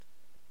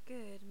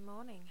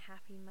morning,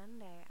 happy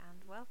Monday,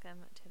 and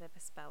welcome to the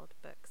Bespelled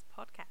Books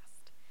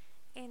podcast.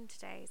 In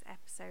today's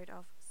episode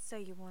of So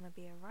You Want to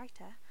Be a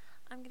Writer,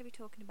 I'm going to be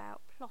talking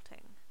about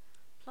plotting.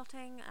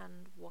 Plotting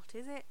and what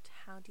is it,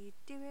 how do you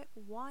do it,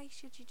 why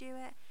should you do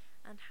it,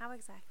 and how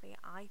exactly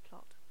I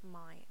plot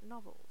my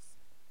novels.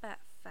 But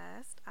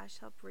first, I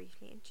shall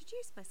briefly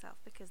introduce myself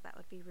because that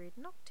would be rude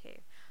not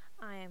to.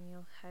 I am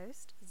your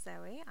host,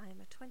 Zoe. I am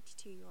a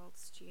 22-year-old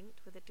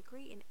student with a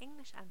degree in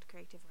English and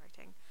creative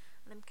writing,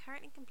 and I'm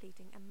currently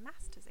completing a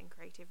master's in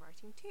creative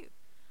writing too.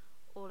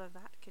 All of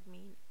that could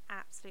mean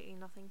absolutely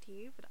nothing to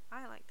you, but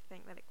I like to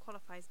think that it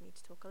qualifies me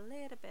to talk a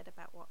little bit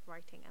about what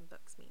writing and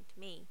books mean to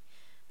me.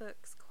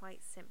 Books,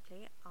 quite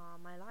simply, are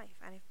my life,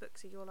 and if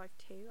books are your life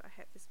too, I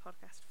hope this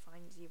podcast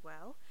finds you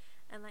well,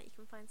 and that you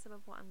can find some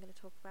of what I'm going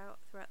to talk about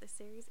throughout this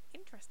series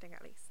interesting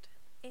at least.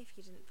 If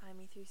you didn't find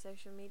me through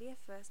social media,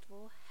 first of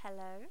all,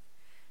 hello.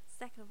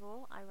 Second of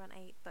all, I run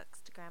a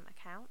Bookstagram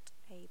account,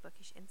 a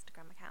bookish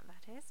Instagram account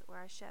that is, where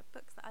I share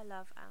books that I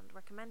love and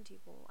recommend to you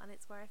all, and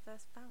it's where I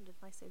first founded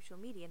my social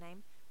media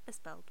name,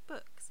 Bespelled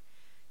Books.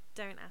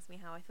 Don't ask me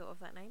how I thought of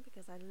that name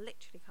because I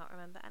literally can't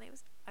remember, and it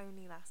was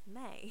only last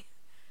May.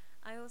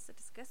 I also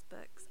discuss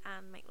books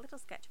and make little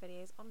sketch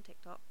videos on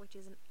TikTok, which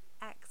is an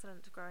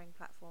excellent growing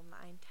platform that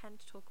I intend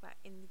to talk about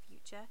in the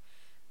future.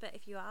 But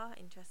if you are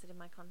interested in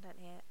my content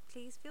here,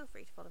 please feel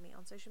free to follow me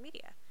on social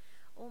media.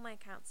 All my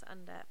accounts are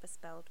under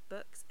Bespelled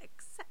Books,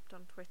 except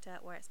on Twitter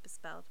where it's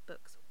Bespelled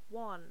Books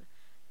 1.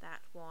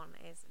 That one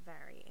is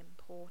very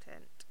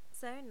important.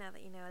 So now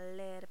that you know a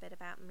little bit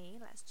about me,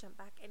 let's jump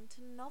back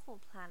into novel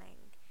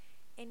planning.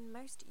 In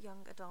most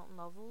young adult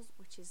novels,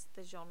 which is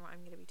the genre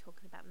I'm going to be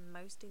talking about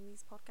most in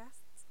these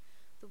podcasts,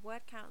 the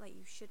word count that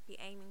you should be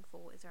aiming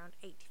for is around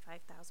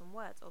 85,000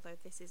 words, although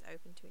this is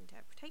open to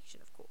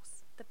interpretation, of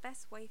course. The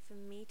best way for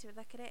me to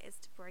look at it is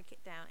to break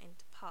it down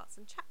into parts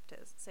and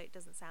chapters, so it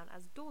doesn't sound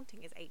as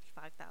daunting as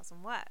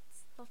 85,000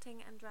 words.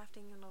 Plotting and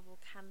drafting your novel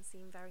can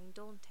seem very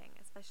daunting,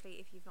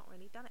 especially if you've not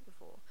really done it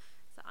before,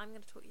 so I'm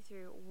going to talk you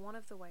through one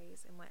of the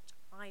ways in which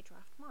I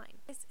draft mine.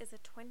 This is a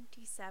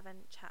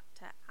 27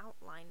 chapter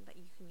outline that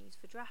you can use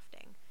for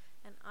drafting,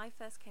 and I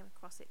first came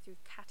across it through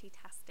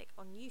Catty-tastic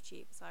on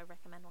YouTube, so I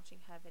recommend watching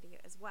her video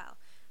as well,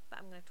 but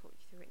I'm going to talk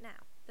you through it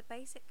now. The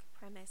basic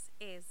premise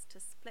is to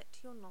split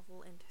your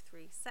novel into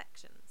 3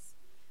 sections: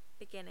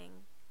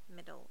 beginning,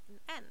 middle, and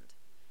end.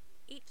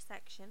 Each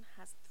section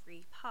has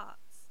 3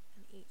 parts,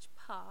 and each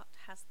part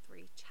has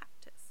 3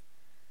 chapters.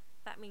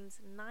 That means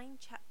 9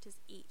 chapters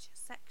each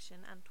section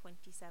and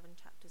 27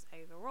 chapters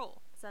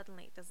overall.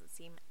 Suddenly it doesn't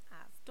seem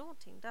as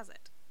daunting, does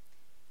it?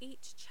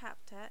 Each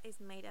chapter is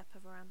made up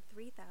of around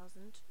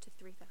 3,000 to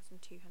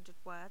 3,200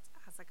 words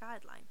as a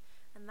guideline,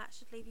 and that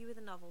should leave you with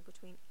a novel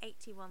between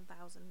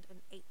 81,000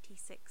 and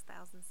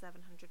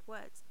 86,700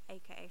 words,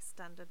 aka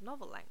standard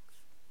novel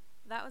length.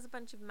 That was a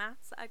bunch of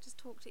maths that I just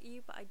talked at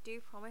you, but I do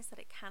promise that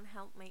it can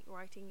help make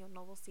writing your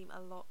novel seem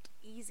a lot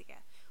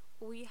easier.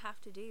 All you have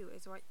to do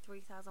is write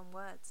 3,000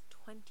 words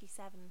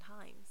 27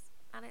 times.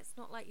 And it's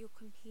not like you're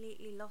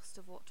completely lost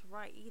of what to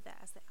write either,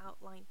 as the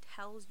outline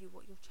tells you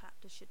what your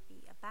chapter should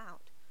be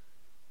about.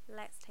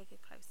 Let's take a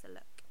closer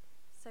look.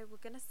 So we're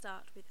going to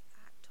start with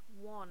Act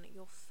 1.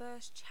 Your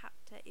first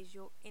chapter is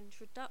your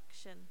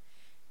introduction.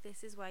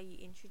 This is where you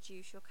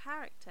introduce your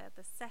character,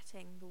 the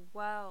setting, the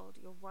world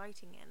you're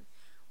writing in.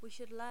 We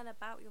should learn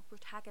about your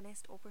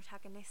protagonist or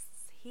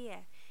protagonists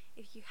here.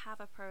 If you have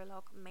a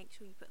prologue, make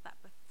sure you put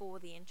that before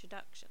the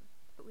introduction.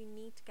 But we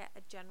need to get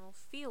a general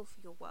feel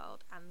for your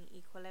world and the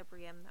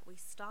equilibrium that we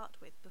start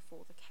with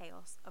before the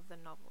chaos of the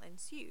novel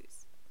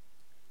ensues.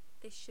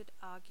 This should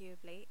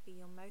arguably be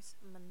your most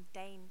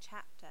mundane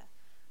chapter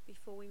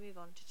before we move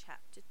on to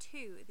Chapter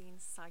 2, the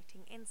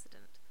inciting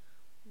incident.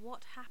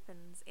 What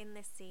happens in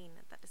this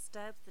scene that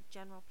disturbs the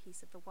general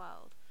peace of the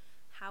world?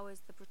 How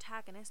is the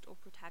protagonist or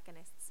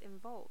protagonists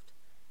involved?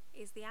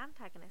 Is the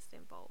antagonist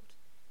involved?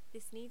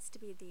 This needs to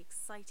be the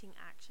exciting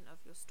action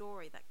of your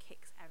story that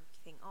kicks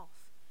everything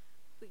off.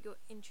 But your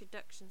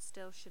introduction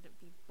still shouldn't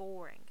be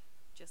boring,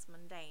 just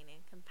mundane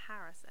in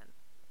comparison.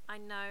 I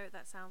know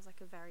that sounds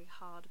like a very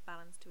hard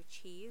balance to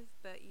achieve,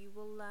 but you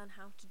will learn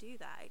how to do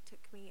that. It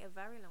took me a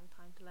very long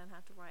time to learn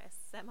how to write a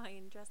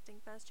semi-interesting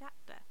first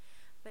chapter,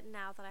 but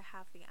now that I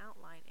have the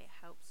outline,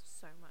 it helps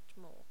so much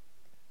more.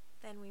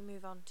 Then we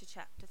move on to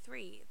Chapter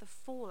 3, the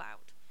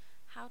fallout.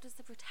 How does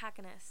the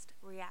protagonist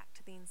react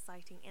to the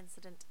inciting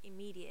incident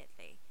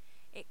immediately?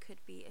 It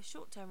could be a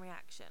short-term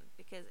reaction,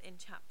 because in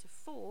Chapter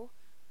 4,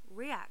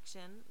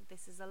 reaction,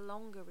 this is a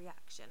longer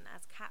reaction,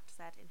 as Kat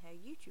said in her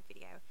YouTube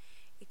video.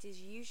 It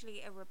is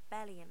usually a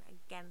rebellion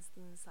against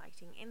the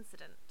inciting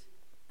incident.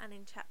 And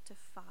in Chapter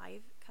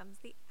 5 comes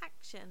the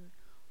action.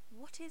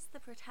 What is the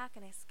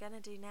protagonist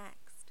gonna do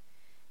next?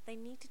 They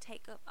need to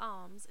take up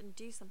arms and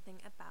do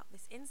something about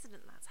this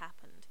incident that's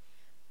happened.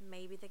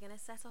 Maybe they're going to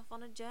set off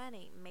on a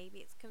journey, maybe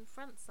it's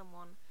confront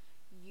someone,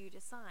 you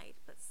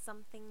decide, but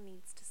something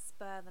needs to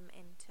spur them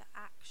into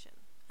action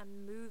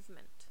and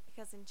movement,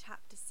 because in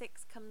Chapter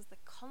 6 comes the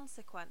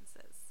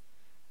consequences.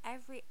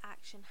 Every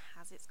action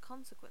has its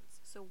consequence,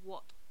 so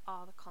what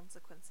are the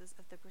consequences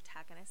of the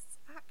protagonist's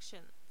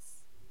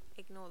actions.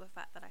 Ignore the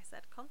fact that I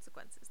said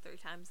consequences 3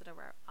 times in a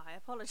row. I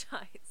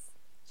apologise.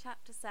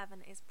 Chapter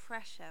 7 is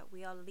pressure.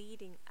 We are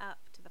leading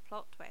up to the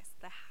plot twist.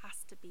 There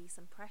has to be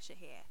some pressure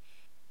here.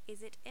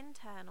 Is it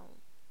internal,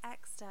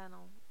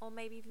 external, or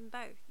maybe even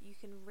both? You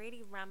can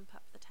really ramp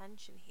up the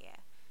tension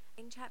here.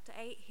 In Chapter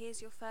 8,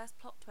 here's your first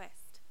plot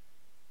twist.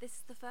 This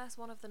is the first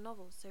one of the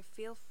novel, so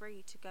feel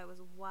free to go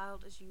as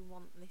wild as you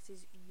want. This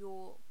is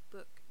your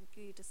book.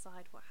 You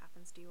decide what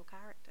happens to your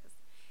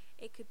characters.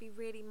 It could be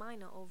really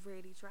minor or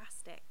really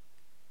drastic.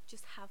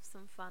 Just have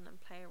some fun and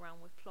play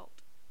around with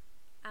plot.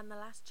 And the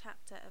last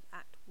chapter of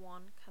Act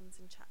 1 comes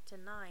in Chapter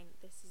 9.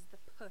 This is the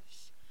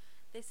push.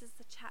 This is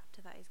the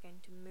chapter that is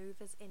going to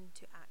move us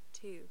into Act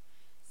 2.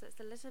 So it's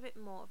a little bit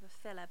more of a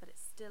filler, but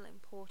it's still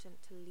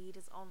important to lead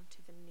us on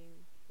to the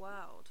new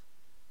world.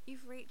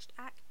 You've reached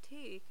Act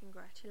 2,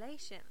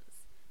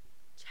 congratulations.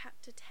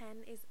 Chapter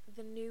 10 is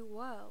the new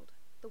world.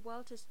 The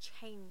world has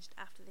changed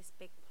after this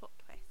big plot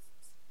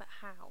twist. But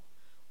how?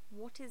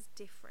 What is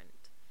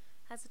different?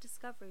 Has a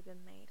discovery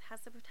been made?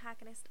 Has the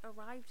protagonist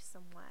arrived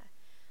somewhere?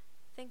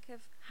 Think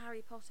of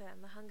Harry Potter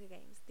and the Hunger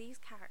Games. These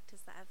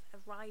characters that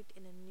have arrived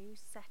in a new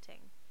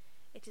setting.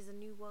 It is a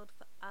new world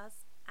for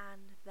us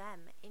and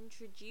them.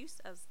 Introduce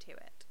us to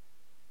it.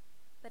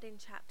 But in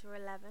Chapter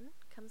 11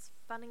 comes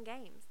fun and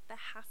games. There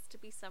has to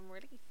be some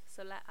relief.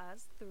 So let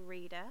us, the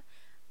reader,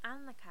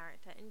 and the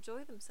character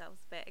enjoy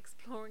themselves a bit,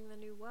 exploring the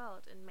new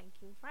world and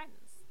making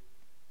friends.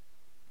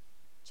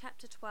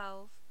 Chapter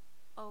 12,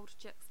 Old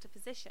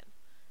Juxtaposition.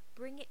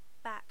 Bring it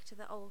back to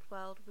the old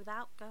world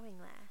without going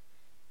there.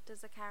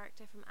 Does a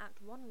character from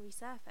Act 1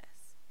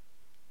 resurface?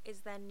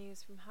 Is there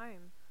news from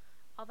home?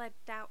 Are there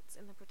doubts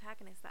in the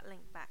protagonist that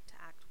link back to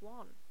Act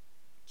 1?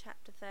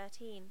 Chapter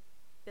 13,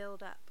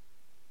 Build Up.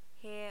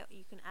 Here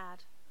you can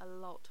add a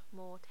lot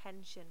more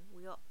tension.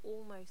 We are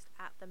almost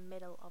at the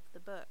middle of the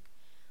book.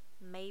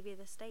 Maybe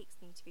the stakes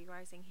need to be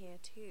rising here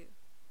too.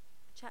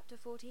 Chapter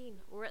 14,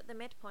 we're at the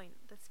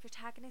midpoint. The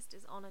protagonist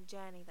is on a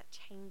journey that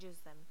changes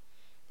them.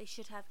 They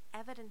should have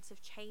evidence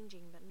of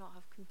changing but not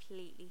have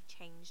completely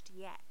changed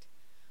yet.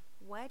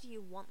 Where do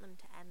you want them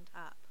to end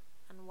up,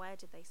 and where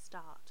do they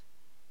start?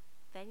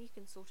 Then you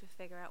can sort of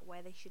figure out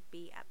where they should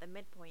be at the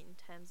midpoint in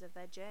terms of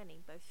their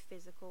journey, both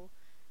physical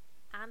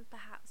and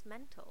perhaps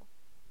mental.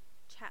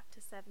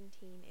 Chapter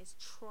 17 is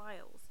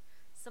trials.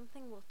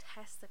 Something will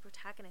test the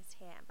protagonist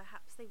here, and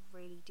perhaps they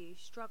really do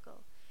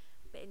struggle.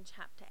 But in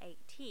Chapter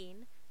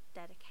 18,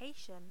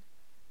 dedication,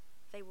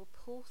 they will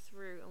pull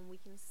through and we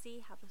can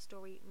see how the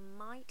story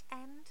might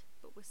end,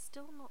 but we're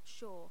still not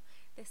sure.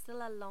 There's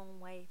still a long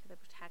way for the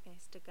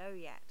protagonist to go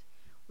yet.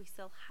 We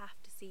still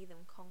have to see them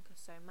conquer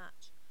so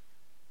much.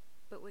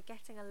 But we're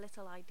getting a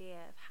little idea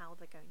of how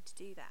they're going to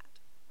do that.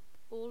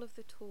 All of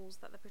the tools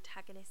that the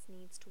protagonist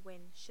needs to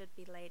win should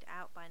be laid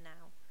out by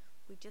now.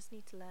 We just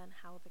need to learn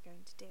how they're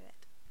going to do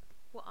it.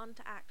 We're on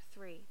to Act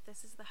 3.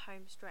 This is the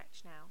home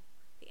stretch now.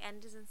 The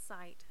end is in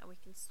sight and we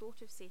can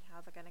sort of see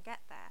how they're going to get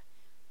there,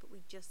 but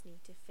we just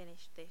need to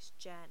finish this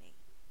journey.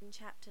 In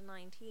Chapter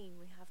 19,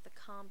 we have the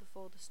calm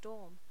before the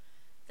storm.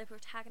 The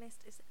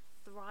protagonist is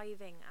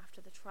thriving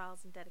after the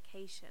trials and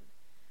dedication.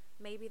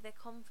 Maybe they're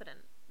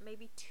confident,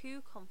 maybe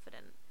too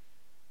confident.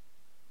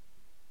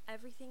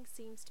 Everything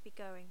seems to be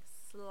going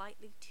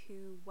slightly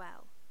too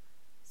well.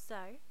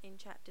 So, in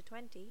Chapter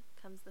 20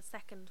 comes the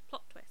second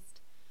plot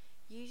twist.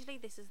 Usually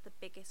this is the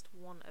biggest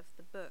one of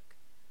the book.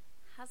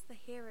 Has the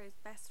hero's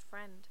best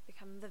friend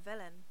become the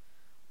villain?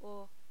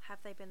 Or have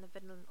they been the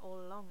villain all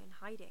along in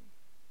hiding?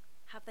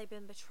 Have they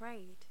been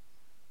betrayed?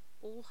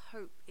 All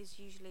hope is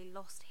usually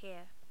lost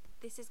here.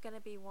 This is going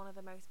to be one of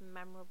the most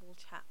memorable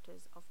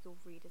chapters of your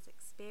reader's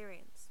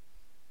experience.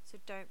 So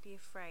don't be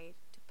afraid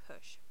to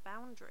push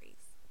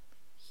boundaries.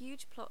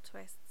 Huge plot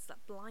twists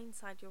that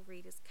blindside your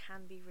readers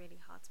can be really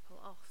hard to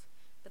pull off,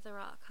 but there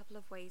are a couple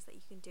of ways that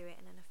you can do it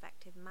in an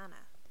effective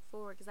manner.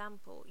 For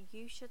example,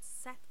 you should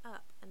set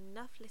up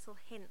enough little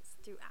hints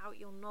throughout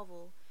your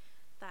novel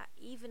that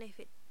even if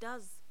it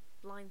does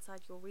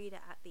blindside your reader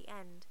at the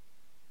end,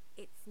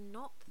 it's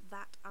not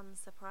that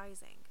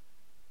unsurprising.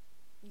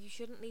 You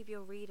shouldn't leave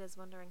your readers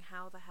wondering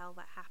how the hell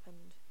that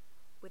happened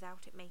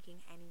without it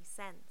making any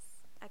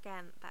sense.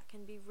 Again, that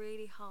can be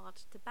really hard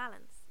to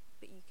balance,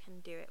 but you can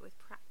do it with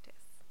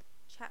practice.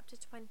 Chapter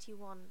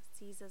 21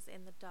 sees us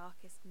in the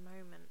darkest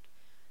moment.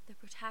 The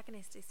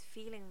protagonist is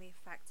feeling the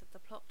effects of the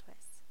plot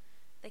twists.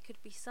 They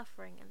could be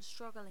suffering and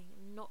struggling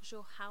and not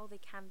sure how they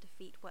can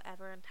defeat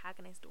whatever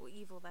antagonist or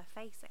evil they're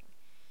facing.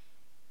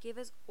 Give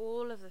us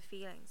all of the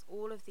feelings,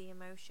 all of the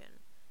emotion.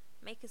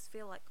 Make us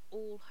feel like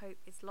all hope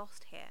is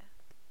lost here.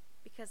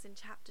 Because in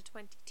Chapter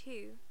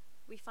 22,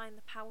 we find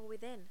the power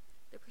within.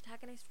 The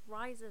protagonist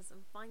rises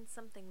and finds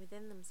something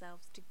within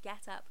themselves to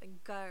get up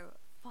and go,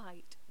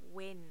 fight,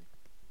 win.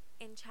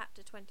 In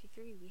Chapter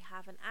 23, we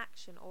have an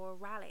action or a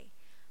rally.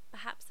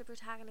 Perhaps the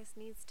protagonist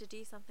needs to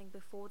do something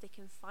before they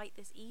can fight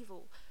this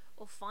evil,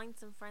 or find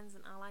some friends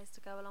and allies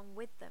to go along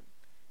with them.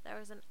 There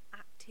is an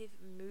active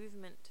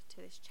movement to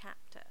this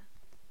chapter.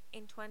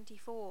 In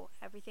 24,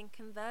 everything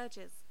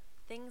converges.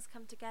 Things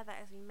come together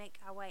as we make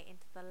our way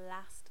into the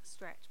last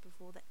stretch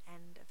before the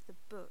end of the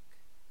book.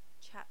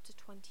 Chapter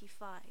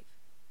 25.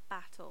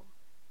 Battle.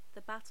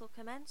 The battle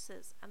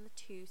commences and the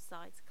two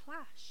sides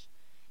clash.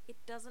 It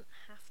doesn't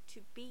have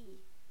to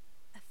be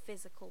a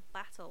physical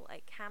battle.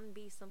 It can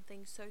be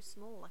something so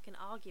small like an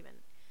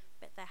argument,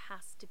 but there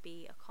has to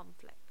be a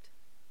conflict.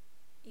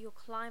 Your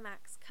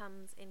climax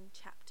comes in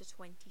chapter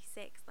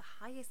 26.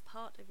 The highest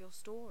part of your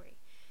story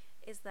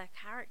is their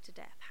character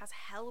death. Has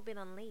hell been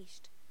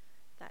unleashed?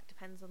 That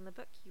depends on the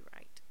book you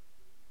write.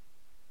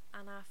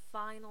 And our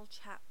final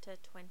chapter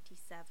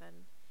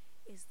 27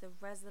 is the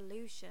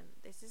resolution.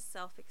 This is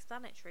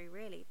self-explanatory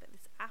really, but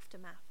this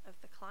aftermath of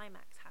the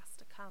climax has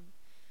to come.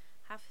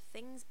 Have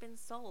things been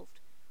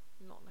solved?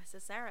 Not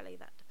necessarily.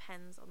 That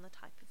depends on the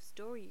type of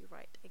story you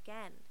write.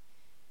 Again,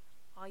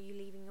 are you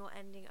leaving your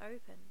ending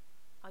open?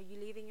 Are you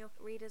leaving your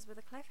readers with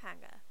a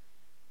cliffhanger?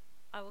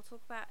 I will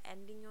talk about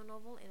ending your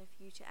novel in a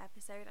future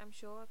episode, I'm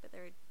sure, but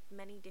there are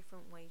many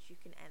different ways you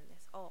can end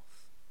this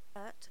off.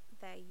 But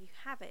there you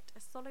have it,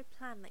 a solid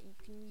plan that you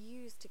can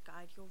use to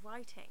guide your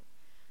writing.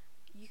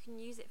 You can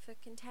use it for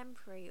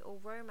contemporary or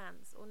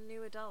romance or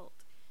new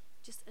adult.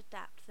 Just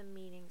adapt the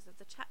meanings of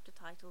the chapter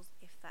titles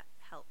if that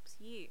helps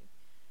you.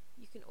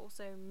 You can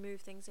also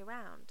move things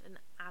around and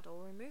add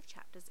or remove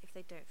chapters if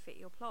they don't fit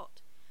your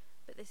plot.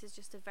 But this is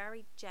just a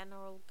very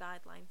general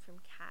guideline from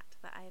Kat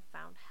that I have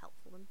found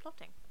helpful in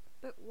plotting.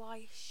 But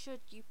why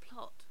should you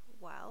plot?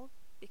 Well,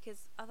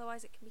 because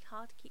otherwise it can be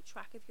hard to keep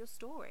track of your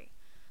story.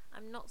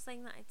 I'm not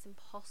saying that it's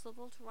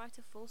impossible to write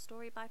a full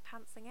story by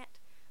pantsing it,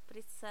 but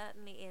it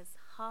certainly is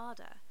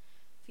harder.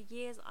 For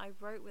years I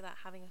wrote without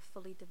having a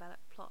fully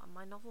developed plot, and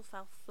my novel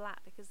fell flat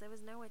because there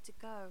was nowhere to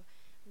go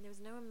and there was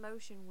no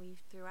emotion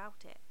weaved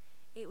throughout it.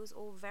 It was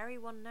all very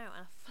one note,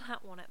 and a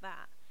flat one at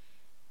that.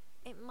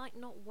 It might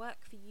not work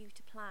for you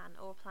to plan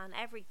or plan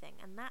everything,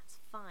 and that's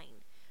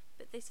fine,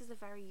 but this is a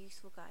very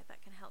useful guide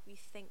that can help you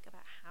think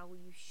about how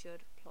you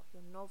should plot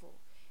your novel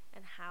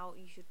and how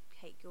you should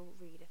take your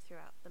reader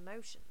throughout the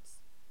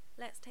motions.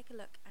 Let's take a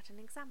look at an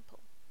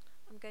example.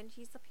 I'm going to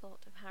use the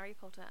plot of Harry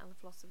Potter and the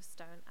Philosopher's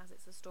Stone as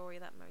it's a story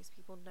that most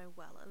people know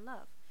well and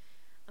love.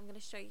 I'm going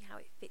to show you how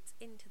it fits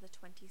into the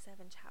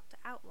 27 chapter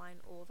outline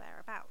or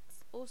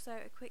thereabouts. Also,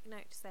 a quick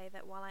note to say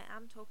that while I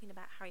am talking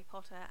about Harry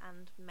Potter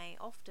and may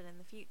often in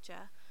the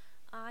future,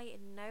 I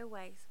in no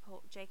way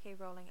support J.K.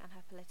 Rowling and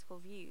her political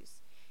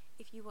views.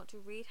 If you want to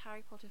read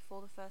Harry Potter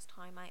for the first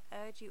time, I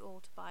urge you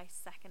all to buy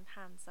second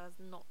hand so as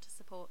not to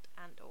support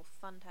and or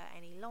fund her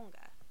any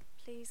longer.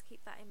 Please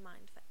keep that in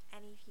mind for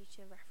any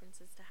future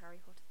references to Harry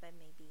Potter there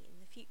may be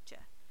in the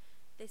future.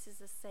 This is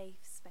a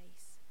safe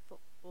space for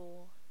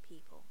all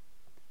people.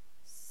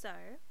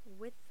 So,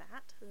 with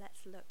that,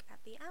 let's look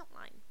at the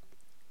outline.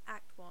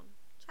 Act 1,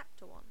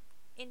 Chapter 1,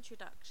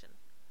 Introduction.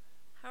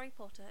 Harry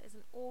Potter is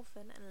an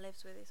orphan and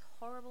lives with his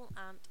horrible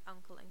aunt,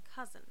 uncle and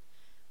cousin.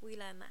 We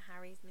learn that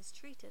Harry is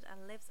mistreated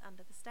and lives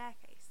under the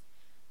staircase.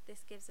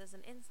 This gives us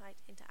an insight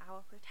into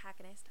our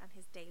protagonist and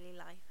his daily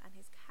life and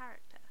his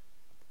character.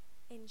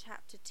 In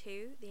Chapter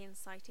 2, The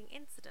Inciting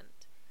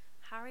Incident,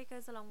 Harry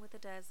goes along with the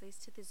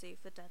Dursleys to the zoo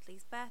for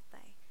Dudley's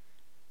birthday,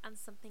 and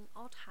something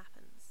odd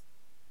happens.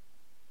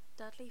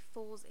 Dudley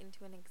falls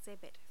into an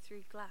exhibit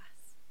through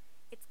glass.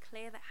 It's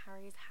clear that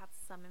Harry has had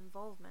some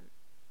involvement.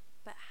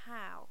 But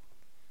how?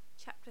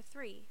 Chapter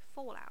 3,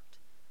 Fallout.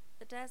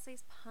 The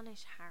Dursleys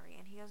punish Harry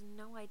and he has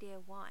no idea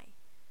why.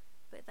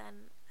 But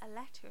then a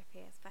letter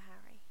appears for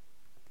Harry.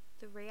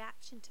 The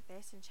reaction to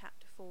this in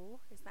Chapter 4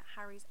 is that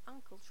Harry's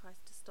uncle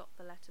tries to stop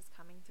the letters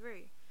coming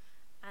through.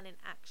 And in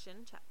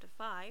Action, Chapter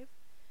 5,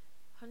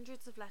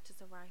 hundreds of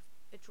letters arrive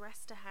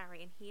addressed to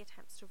Harry and he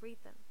attempts to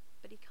read them,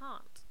 but he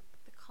can't.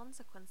 The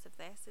consequence of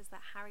this is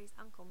that Harry's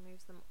uncle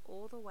moves them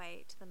all the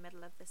way to the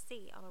middle of the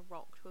sea on a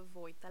rock to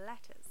avoid the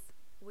letters.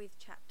 With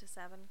Chapter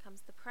 7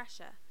 comes the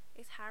pressure.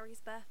 It's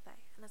Harry's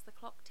birthday, and as the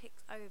clock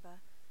ticks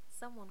over,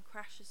 someone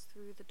crashes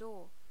through the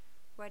door,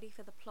 ready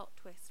for the plot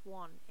twist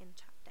 1 in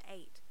Chapter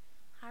 8.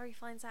 Harry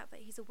finds out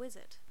that he's a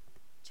wizard.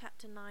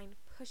 Chapter 9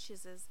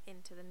 pushes us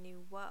into the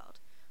new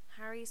world.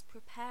 Harry's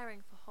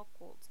preparing for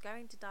Hogwarts,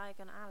 going to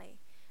Diagon Alley.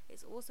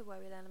 It's also where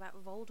we learn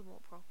about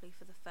Voldemort properly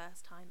for the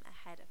first time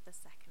ahead of the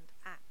second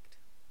act.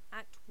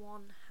 Act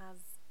 1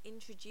 has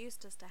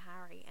introduced us to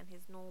Harry and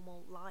his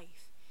normal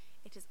life.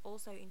 It has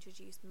also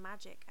introduced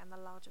magic and the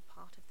larger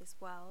part of this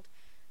world,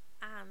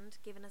 and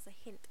given us a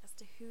hint as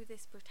to who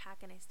this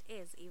protagonist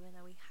is, even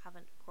though we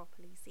haven't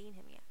properly seen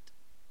him yet.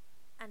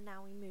 And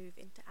now we move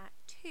into Act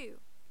 2.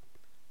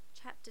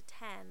 Chapter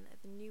 10,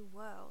 The New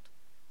World.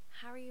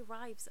 Harry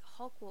arrives at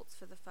Hogwarts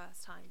for the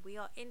first time. We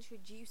are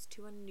introduced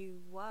to a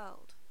new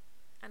world.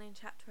 And in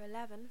Chapter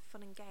 11,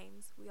 Fun and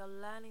Games, we are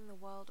learning the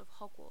world of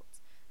Hogwarts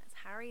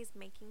as Harry is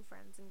making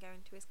friends and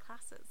going to his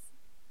classes.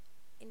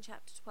 In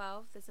Chapter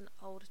 12, there's an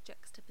old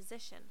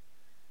juxtaposition.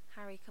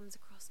 Harry comes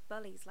across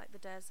bullies like the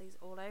Dursleys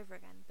all over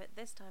again, but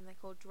this time they're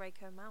called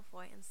Draco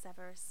Malfoy and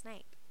Severus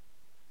Snape.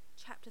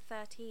 Chapter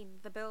 13,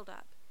 The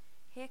Build-Up.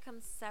 Here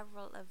comes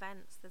several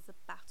events. There's a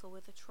battle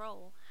with a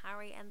troll.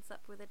 Harry ends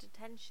up with a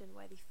detention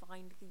where they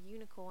find the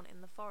unicorn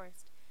in the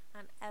forest,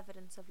 and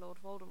evidence of Lord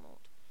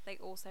Voldemort. They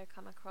also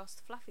come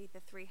across Fluffy the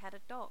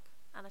three-headed dog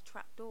and a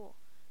trapdoor,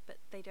 but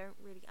they don't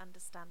really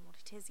understand what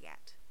it is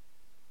yet.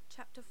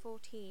 Chapter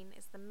 14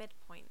 is the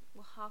midpoint.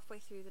 We're halfway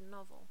through the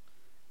novel.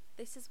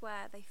 This is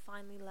where they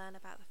finally learn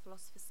about the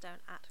Philosopher's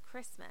Stone at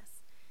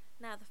Christmas.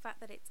 Now, the fact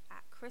that it's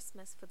at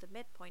Christmas for the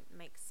midpoint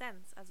makes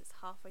sense, as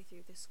it's halfway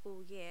through the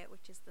school year,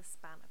 which is the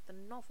span of the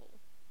novel.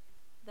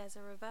 There's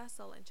a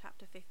reversal in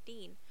chapter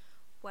 15,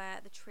 where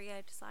the trio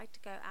decide to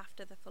go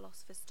after the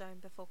Philosopher's Stone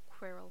before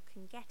Quirrell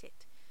can get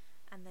it,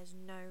 and there's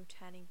no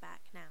turning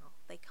back now.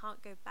 They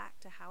can't go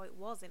back to how it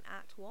was in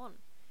Act 1.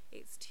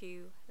 It's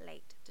too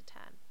late to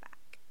turn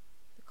back.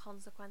 The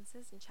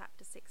consequences in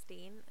chapter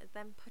 16 are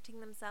them putting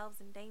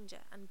themselves in danger,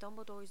 and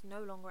Dumbledore is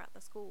no longer at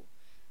the school.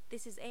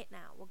 This is it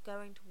now. We're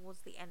going towards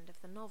the end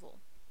of the novel.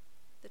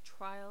 The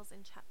trials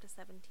in chapter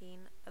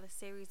 17 are the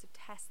series of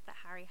tests that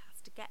Harry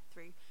has to get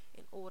through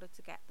in order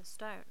to get the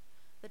stone.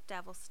 The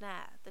Devil's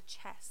Snare, the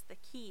chest, the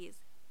keys.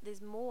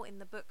 There's more in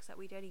the books that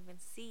we don't even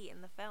see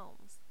in the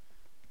films.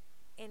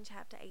 In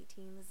chapter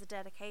 18 there's a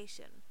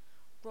dedication.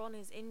 Ron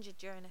is injured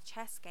during a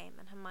chess game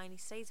and Hermione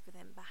stays with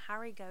him, but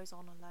Harry goes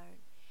on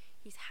alone.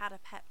 He's had a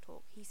pep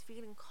talk. He's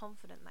feeling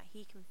confident that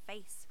he can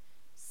face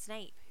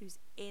Snape, who's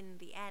in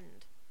the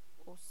end.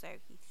 Or so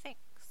he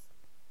thinks.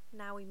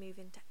 Now we move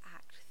into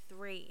Act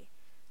 3.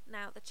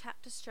 Now, the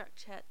chapter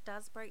structure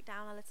does break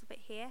down a little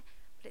bit here,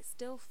 but it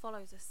still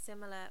follows a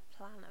similar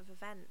plan of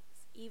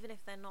events, even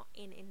if they're not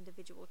in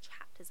individual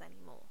chapters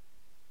anymore.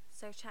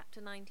 So chapter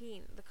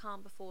 19, The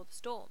Calm Before the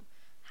Storm.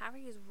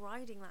 Harry is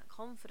riding that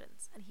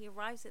confidence, and he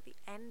arrives at the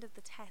end of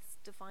the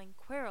test to find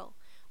Quirrell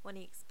when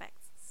he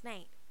expects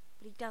Snape,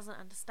 but he doesn't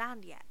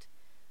understand yet.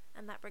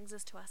 And that brings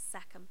us to our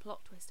second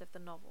plot twist of the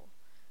novel.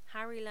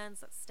 Harry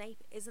learns that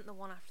Snape isn't the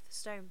one after the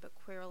stone, but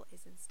Quirrell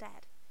is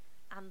instead.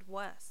 And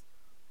worse,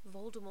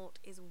 Voldemort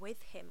is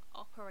with him,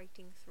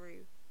 operating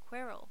through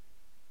Quirrell.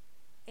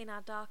 In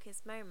our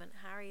darkest moment,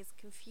 Harry is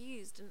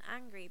confused and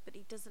angry, but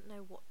he doesn't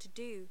know what to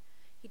do.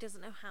 He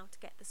doesn't know how to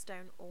get the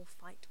stone or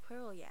fight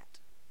Quirrell yet.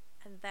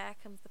 And there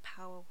comes the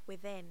power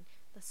within.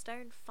 The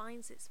stone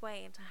finds its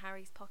way into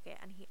Harry's pocket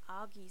and he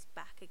argues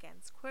back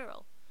against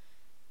Quirrell.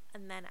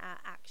 And then our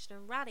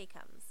action rally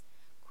comes.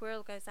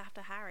 Quirrell goes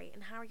after Harry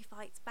and Harry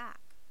fights back.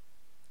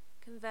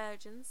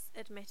 Convergence.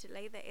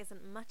 Admittedly, there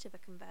isn't much of a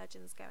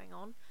convergence going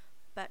on,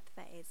 but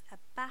there is a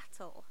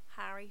battle.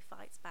 Harry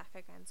fights back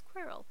against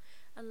Quirrell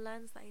and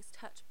learns that his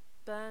touch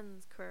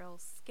burns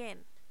Quirrell's skin.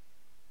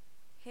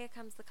 Here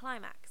comes the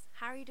climax.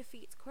 Harry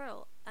defeats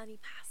Quirrell and he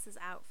passes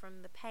out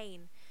from the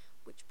pain,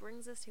 which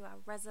brings us to our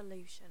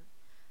resolution.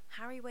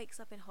 Harry wakes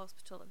up in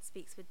hospital and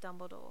speaks with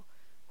Dumbledore.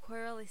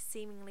 Quirrell is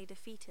seemingly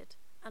defeated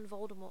and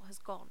Voldemort has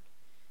gone.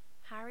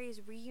 Harry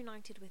is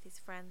reunited with his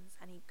friends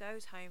and he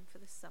goes home for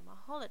the summer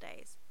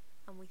holidays,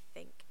 and we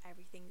think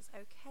everything's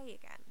okay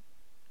again.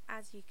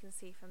 As you can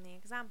see from the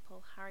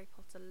example, Harry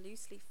Potter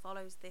loosely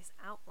follows this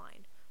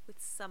outline with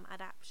some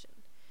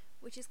adaptation,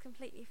 which is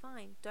completely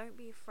fine. Don't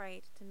be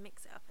afraid to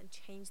mix it up and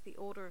change the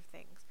order of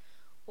things,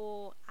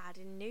 or add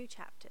in new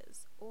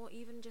chapters, or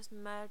even just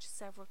merge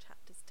several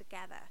chapters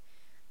together.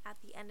 At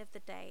the end of the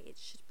day, it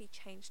should be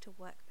changed to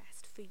work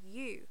best for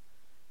you.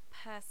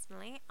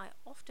 Personally, I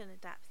often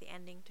adapt the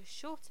ending to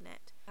shorten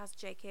it, as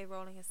J.K.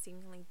 Rowling has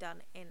seemingly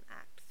done in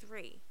Act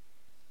 3.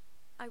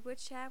 I would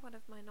share one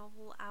of my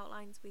novel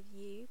outlines with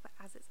you, but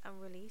as it's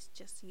unreleased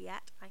just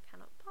yet, I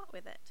cannot part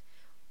with it.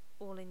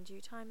 All in due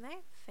time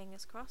though,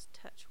 fingers crossed,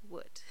 touch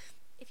wood.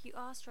 If you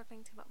are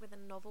struggling to come up with a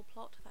novel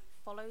plot that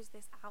follows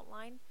this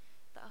outline,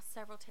 there are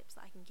several tips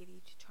that I can give you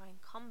to try and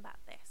combat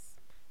this.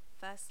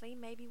 Firstly,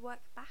 maybe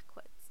work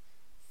backwards.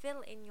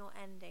 Fill in your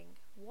ending.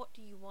 What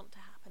do you want to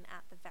happen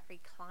at the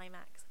very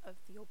climax of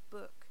your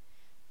book?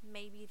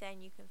 Maybe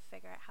then you can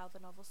figure out how the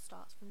novel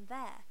starts from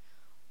there.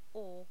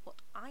 Or what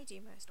I do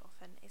most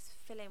often is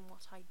fill in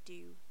what I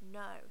do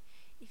know.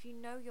 If you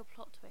know your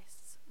plot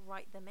twists,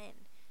 write them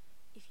in.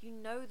 If you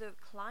know the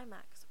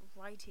climax,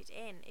 write it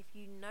in. If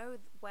you know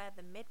where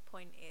the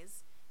midpoint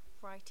is,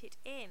 write it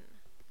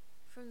in.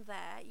 From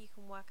there, you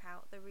can work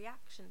out the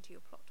reaction to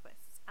your plot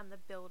twists and the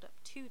build up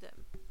to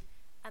them.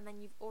 And then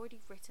you've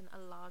already written a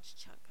large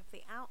chunk of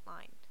the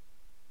outline.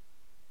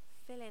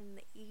 Fill in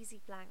the easy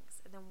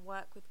blanks and then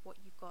work with what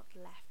you've got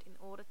left in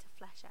order to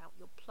flesh out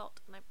your plot,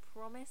 and I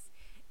promise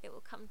it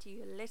will come to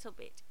you a little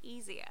bit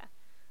easier,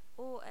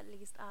 or at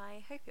least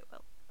I hope it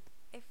will.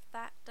 If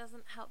that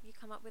doesn't help you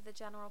come up with a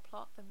general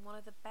plot, then one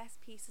of the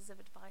best pieces of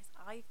advice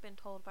I've been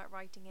told about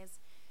writing is,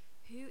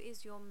 who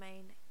is your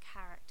main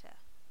character?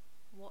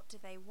 What do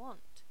they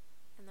want?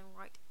 And then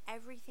write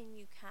everything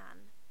you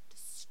can to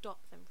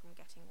stop them from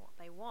getting what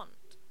they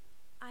want.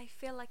 I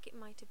feel like it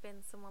might have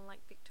been someone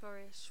like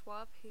Victoria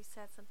Schwab who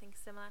said something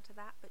similar to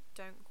that, but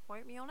don't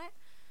quote me on it.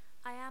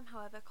 I am,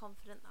 however,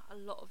 confident that a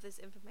lot of this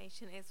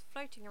information is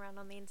floating around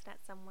on the internet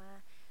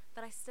somewhere,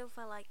 that I still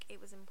felt like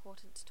it was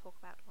important to talk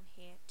about on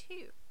here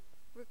too.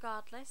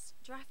 Regardless,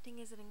 drafting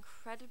is an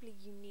incredibly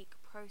unique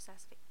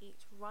process for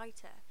each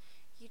writer.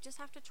 You just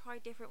have to try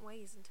different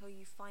ways until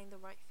you find the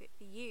right fit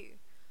for you.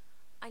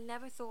 I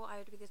never thought I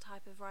would be the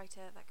type of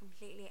writer that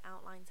completely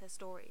outlines her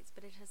stories,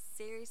 but it has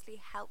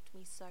seriously helped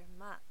me so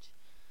much.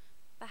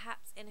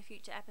 Perhaps in a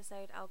future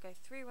episode I'll go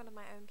through one of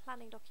my own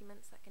planning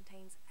documents that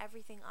contains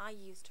everything I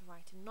use to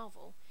write a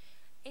novel.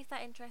 If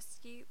that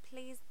interests you,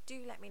 please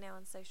do let me know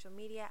on social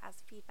media,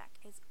 as feedback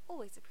is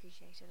always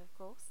appreciated, of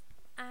course.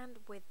 And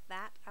with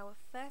that, our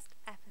first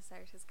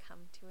episode has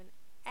come to an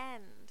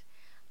end.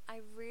 I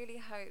really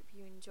hope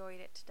you enjoyed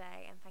it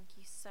today, and thank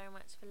you so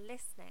much for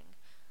listening.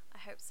 I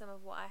hope some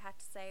of what I had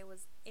to say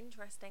was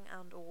interesting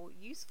and or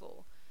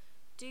useful.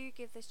 Do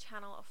give this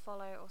channel a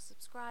follow or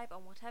subscribe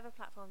on whatever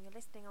platform you're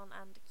listening on,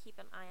 and keep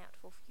an eye out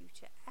for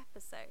future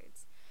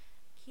episodes.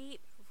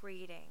 Keep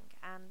reading,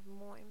 and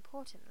more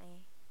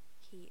importantly,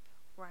 keep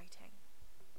writing.